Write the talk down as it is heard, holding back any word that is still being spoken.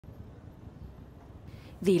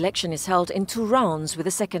The election is held in 2 rounds, with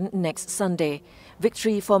the second next Sunday.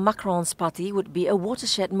 Victory for Macron's party would be a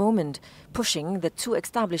watershed moment, pushing the 2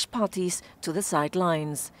 established parties to the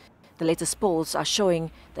sidelines. The latest polls are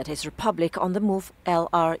showing that his Republique on the move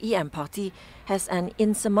LREM party has an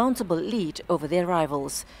insurmountable lead over their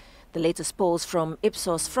rivals. The latest polls from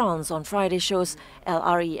Ipsos France on Friday shows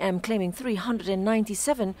LREM claiming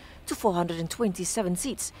 397 to 427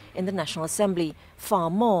 seats in the National Assembly, far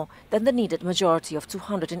more than the needed majority of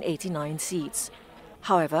 289 seats.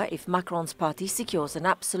 However, if Macron's party secures an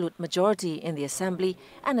absolute majority in the Assembly,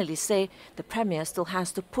 analysts say the Premier still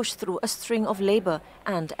has to push through a string of labour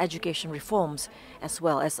and education reforms, as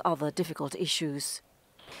well as other difficult issues.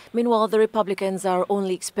 Meanwhile, the Republicans are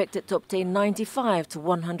only expected to obtain 95 to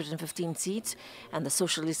 115 seats and the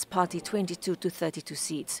Socialist Party 22 to 32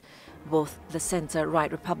 seats. Both the centre-right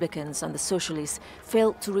Republicans and the Socialists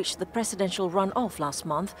failed to reach the presidential runoff last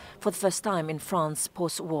month for the first time in France's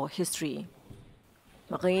post-war history.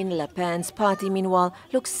 Marine Le Pen's party, meanwhile,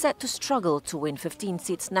 looks set to struggle to win 15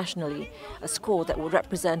 seats nationally, a score that would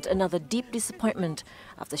represent another deep disappointment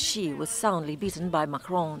after she was soundly beaten by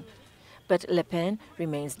Macron. But Le Pen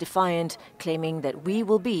remains defiant, claiming that we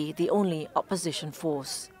will be the only opposition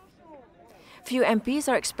force. Few MPs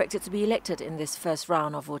are expected to be elected in this first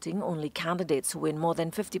round of voting. Only candidates who win more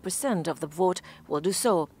than 50% of the vote will do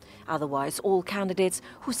so. Otherwise, all candidates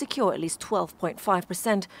who secure at least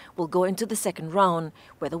 12.5% will go into the second round,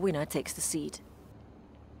 where the winner takes the seat.